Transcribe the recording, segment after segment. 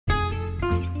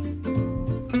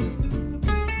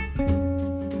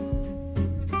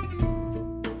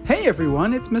Hey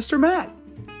everyone, it's Mr. Matt.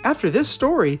 After this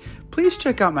story, please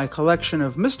check out my collection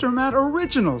of Mr. Matt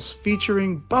Originals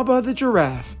featuring Bubba the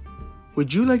Giraffe.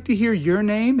 Would you like to hear your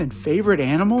name and favorite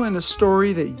animal in a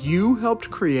story that you helped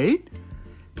create?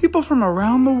 People from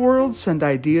around the world send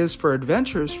ideas for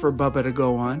adventures for Bubba to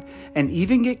go on and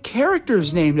even get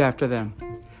characters named after them.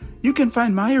 You can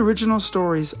find my original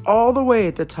stories all the way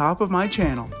at the top of my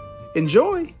channel.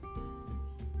 Enjoy!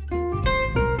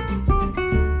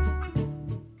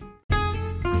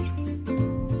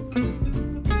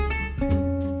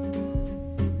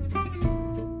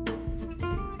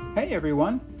 Hey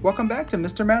everyone, welcome back to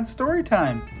Mr. Matt's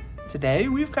Storytime. Today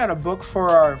we've got a book for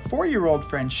our 4-year-old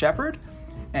friend Shepherd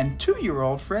and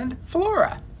 2-year-old friend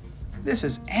Flora. This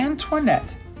is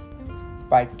Antoinette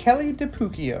by Kelly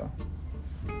DiPucchio.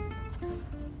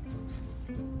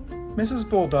 Mrs.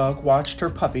 Bulldog watched her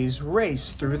puppies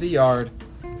race through the yard.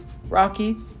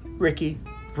 Rocky, Ricky,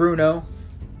 Bruno,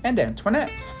 and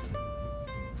Antoinette.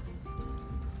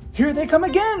 Here they come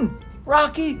again!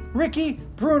 Rocky, Ricky,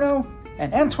 Bruno,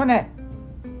 and Antoinette.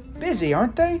 Busy,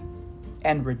 aren't they?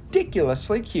 And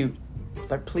ridiculously cute.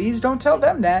 But please don't tell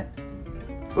them that.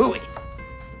 Phooey!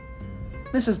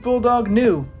 Mrs. Bulldog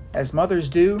knew, as mothers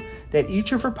do, that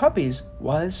each of her puppies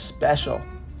was special.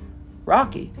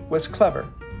 Rocky was clever.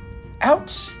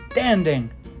 Outstanding!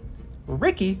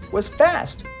 Ricky was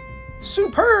fast.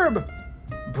 Superb!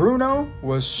 Bruno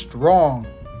was strong.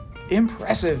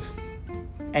 Impressive.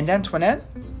 And Antoinette?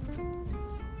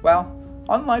 Well,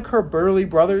 unlike her burly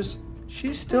brothers,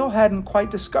 she still hadn't quite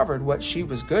discovered what she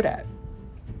was good at.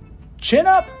 Chin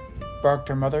up, barked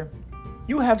her mother.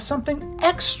 You have something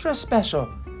extra special.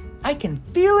 I can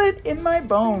feel it in my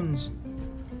bones.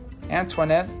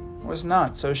 Antoinette was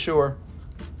not so sure.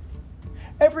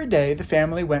 Every day, the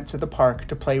family went to the park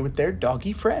to play with their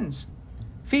doggy friends.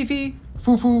 Fifi,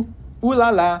 Fufu,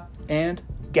 Oolala, and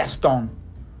Gaston.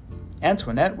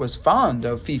 Antoinette was fond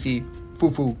of Fifi,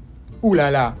 Fufu,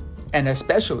 Oolala, and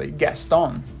especially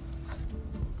Gaston.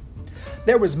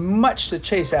 There was much to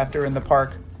chase after in the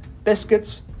park.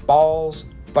 Biscuits, balls,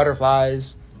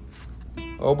 butterflies.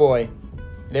 Oh boy,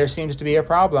 there seems to be a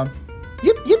problem.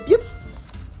 Yip, yip, yip.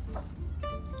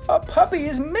 A puppy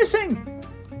is missing,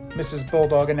 Mrs.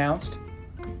 Bulldog announced.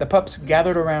 The pups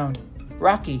gathered around.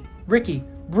 Rocky, Ricky,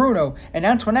 Bruno, and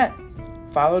Antoinette,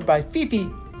 followed by Fifi,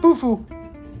 Fufu,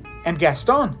 and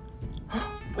Gaston.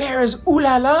 Where is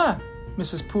Oolala?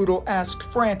 Mrs. Poodle asked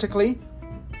frantically.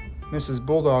 Mrs.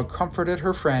 Bulldog comforted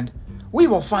her friend. We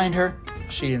will find her,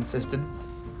 she insisted.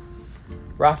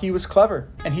 Rocky was clever,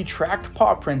 and he tracked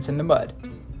paw prints in the mud.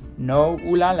 No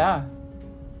Oolala.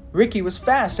 Ricky was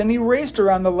fast, and he raced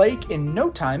around the lake in no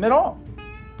time at all.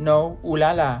 No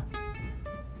Oolala.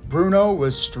 Bruno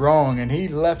was strong, and he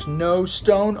left no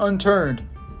stone unturned.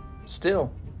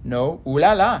 Still, no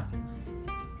Oolala.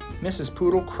 Mrs.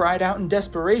 Poodle cried out in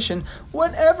desperation,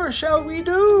 Whatever shall we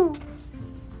do?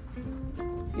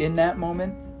 In that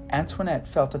moment, Antoinette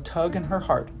felt a tug in her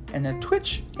heart and a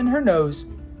twitch in her nose.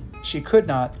 She could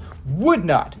not, would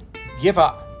not give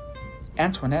up.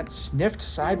 Antoinette sniffed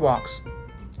sidewalks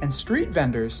and street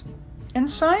vendors and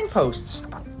signposts.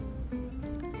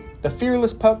 The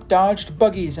fearless pup dodged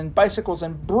buggies and bicycles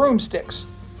and broomsticks.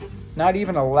 Not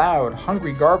even a loud,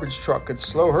 hungry garbage truck could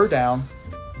slow her down.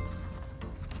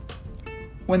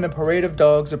 When the parade of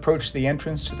dogs approached the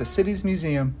entrance to the city's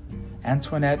museum,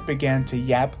 Antoinette began to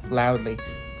yap loudly.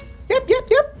 Yep, yep,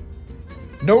 yep.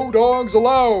 No dogs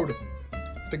allowed,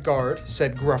 the guard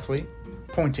said gruffly,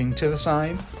 pointing to the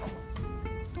sign.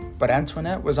 But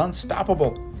Antoinette was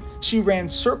unstoppable. She ran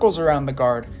circles around the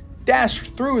guard,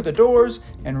 dashed through the doors,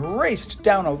 and raced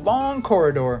down a long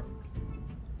corridor.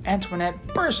 Antoinette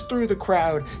burst through the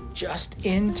crowd just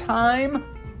in time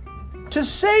to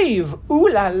save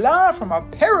Oolala from a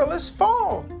perilous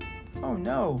fall. Oh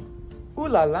no,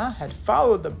 Oolala had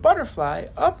followed the butterfly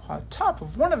up on top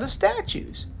of one of the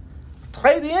statues.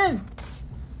 Très bien.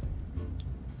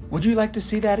 Would you like to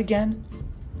see that again?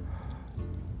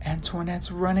 Antoinette's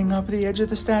running up the edge of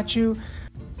the statue,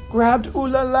 grabbed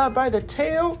Oolala by the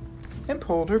tail, and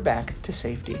pulled her back to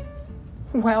safety.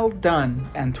 Well done,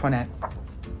 Antoinette.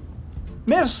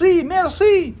 Merci,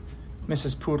 merci,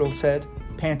 Mrs. Poodle said,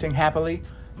 panting happily.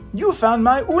 You found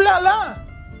my Oolala!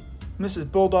 Mrs.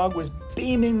 Bulldog was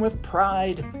beaming with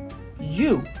pride.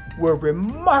 You were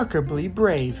remarkably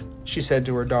brave, she said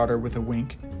to her daughter with a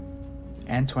wink.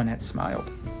 Antoinette smiled.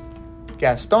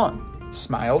 Gaston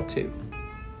smiled too.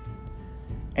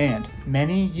 And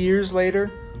many years later,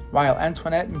 while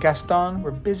Antoinette and Gaston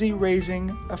were busy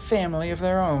raising a family of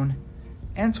their own,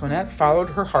 Antoinette followed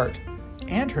her heart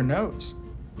and her nose.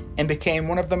 and became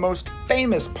one of the most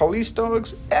famous police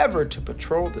dogs ever to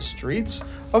patrol the streets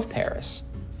of Paris.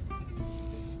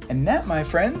 And that, my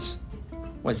friends,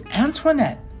 was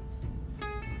Antoinette.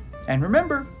 And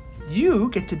remember, you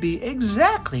get to be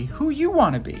exactly who you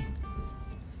want to be.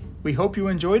 We hope you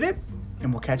enjoyed it,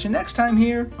 and we'll catch you next time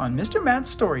here on Mr.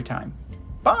 Matt's Storytime.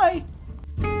 Bye!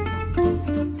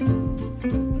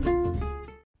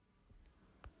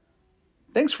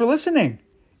 Thanks for listening.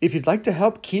 If you'd like to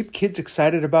help keep kids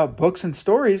excited about books and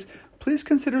stories, please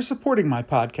consider supporting my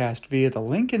podcast via the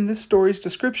link in this story's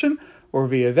description or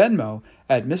via Venmo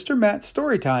at Mr. Matt's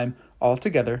Storytime,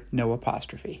 altogether no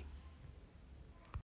apostrophe.